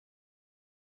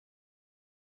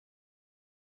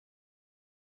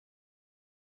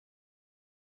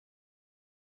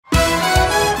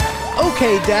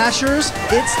Okay, Dashers,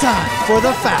 it's time for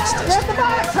the fastest, Grab the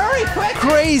box, hurry, quick!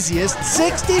 craziest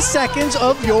 60 seconds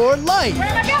of your life. Where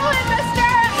am I going, mister?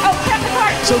 Oh, grab the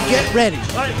cart! So get ready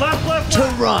Left. to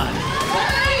run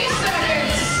 30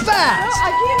 seconds! fast, I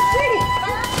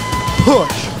can't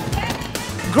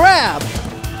push, grab,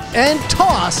 and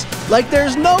toss like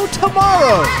there's no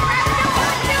tomorrow.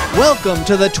 Welcome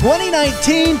to the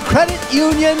 2019 Credit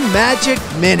Union Magic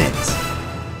Minute.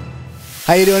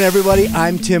 How you doing, everybody?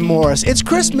 I'm Tim Morris. It's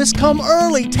Christmas come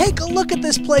early. Take a look at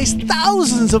this place.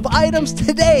 Thousands of items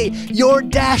today. Your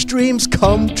Dash dreams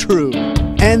come true.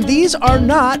 And these are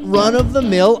not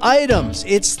run-of-the-mill items.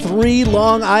 It's 3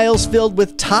 long aisles filled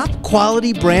with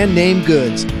top-quality brand name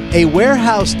goods. A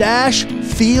warehouse Dash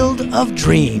field of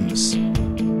dreams.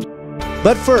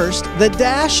 But first, the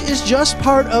Dash is just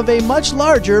part of a much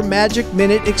larger Magic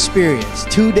Minute experience.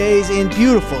 2 days in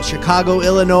beautiful Chicago,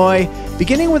 Illinois,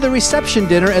 beginning with a reception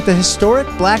dinner at the historic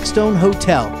Blackstone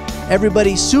Hotel.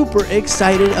 Everybody's super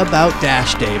excited about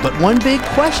Dash Day, but one big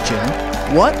question,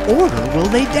 what order will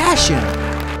they dash in?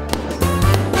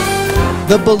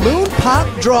 The balloon pop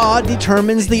draw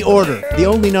determines the order. The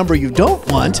only number you don't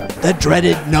want, the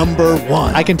dreaded number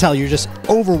 1. I can tell you're just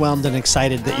overwhelmed and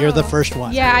excited that you're the first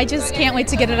one. Yeah, I just can't wait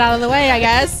to get it out of the way, I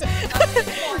guess.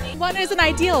 1 isn't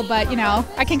ideal, but you know,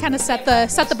 I can kind of set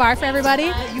the bar for everybody.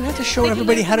 You have to show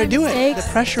everybody how to do it. The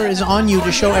pressure is on you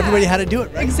to show everybody how to do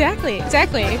it, right? Exactly.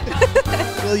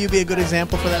 Will you be a good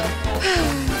example for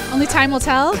that? Only time will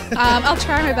tell. I'll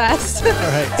try my best. All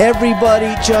right.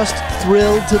 Everybody just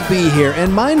thrilled to be here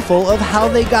and mindful of how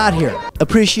they got here,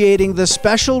 appreciating the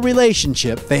special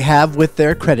relationship they have with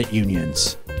their credit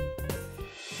unions.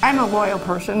 I'm a loyal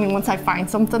person, and once I find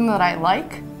something that I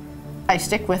like, I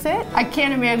stick with it. I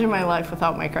can't imagine my life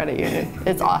without my credit union.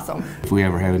 It's awesome. If we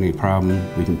ever have any problem,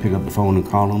 we can pick up the phone and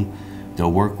call them.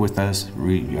 They'll work with us,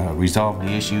 resolve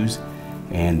the issues,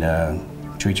 and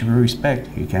treat you with respect.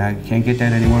 You can't get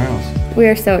that anywhere else. We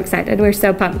are so excited. We're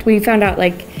so pumped. We found out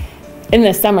like in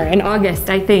the summer, in August,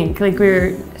 I think. Like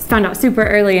found out super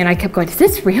early, and I kept going, is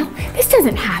this real? This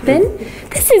doesn't happen.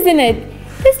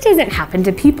 This doesn't happen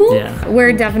to people. Yeah.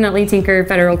 We're definitely Tinker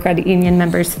Federal Credit Union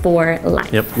members for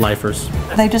life. Yep, lifers.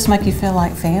 They just make you feel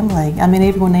like family. I mean,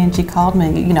 even when Angie called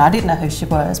me, you know, I didn't know who she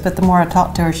was, but the more I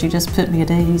talked to her, she just put me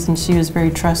at ease, and she was very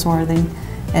trustworthy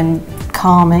and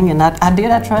calming, and I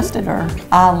trusted her.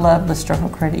 I love the Struggle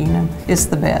Credit Union. It's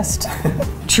the best.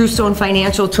 Truestone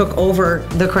Financial took over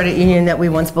the credit union that we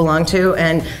once belonged to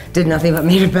and did nothing but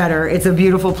made it better. It's a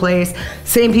beautiful place.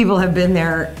 Same people have been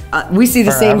there. We see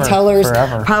the same tellers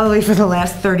probably for the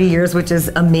last 30 years, which is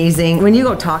amazing. When you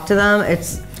go talk to them,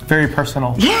 it's very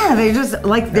personal. Yeah, they just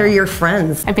like they're your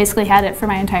friends. I basically had it for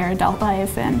my entire adult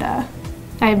life, and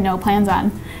I have no plans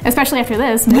on, especially after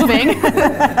this, moving.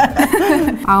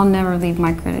 I'll never leave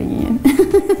my credit union.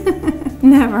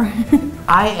 Never.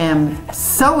 I am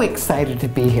so excited to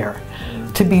be here,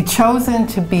 to be chosen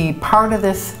to be part of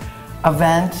this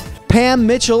event. Pam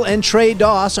Mitchell and Trey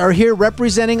Doss are here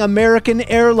representing American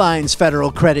Airlines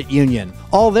Federal Credit Union.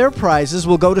 All their prizes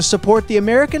will go to support the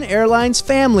American Airlines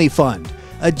Family Fund,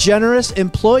 a generous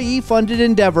employee-funded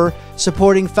endeavor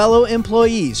supporting fellow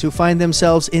employees who find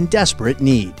themselves in desperate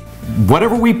need.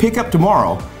 Whatever we pick up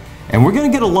tomorrow, and we're going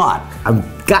to get a lot.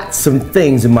 I've got some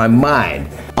things in my mind.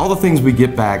 All the things we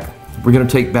get back, we're going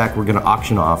to take back, we're going to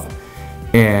auction off,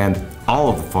 and all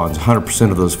of the funds,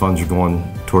 100% of those funds are going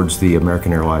towards the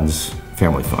American Airlines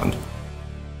Family Fund.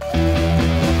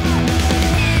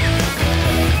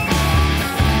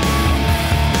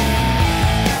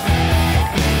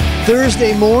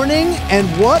 Thursday morning, and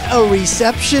what a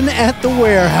reception at the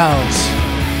warehouse.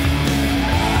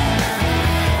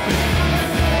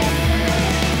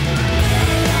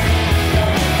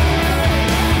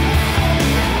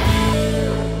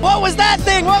 What was that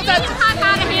thing? What was that? We haven't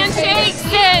had a handshake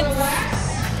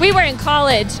since we were in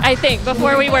college, I think,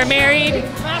 before we were married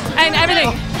and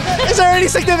everything. Is there any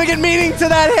significant meaning to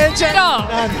that handshake? No.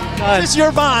 None. Just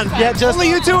your bond. Yeah, just only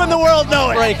you two in the world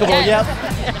know it. Breakable, Yes.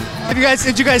 Yep.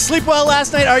 Did you guys sleep well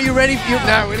last night? Are you ready?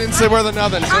 No, we didn't sleep well or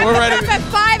nothing, so we're ready. I'm up at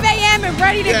 5 a.m. and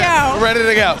ready to go. We're ready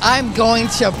to go. I'm going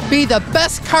to be the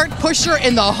best cart pusher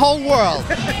in the whole world.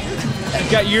 You've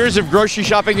got years of grocery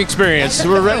shopping experience, so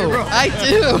we're ready. I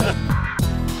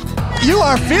do. You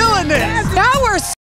are feeling this. Now we're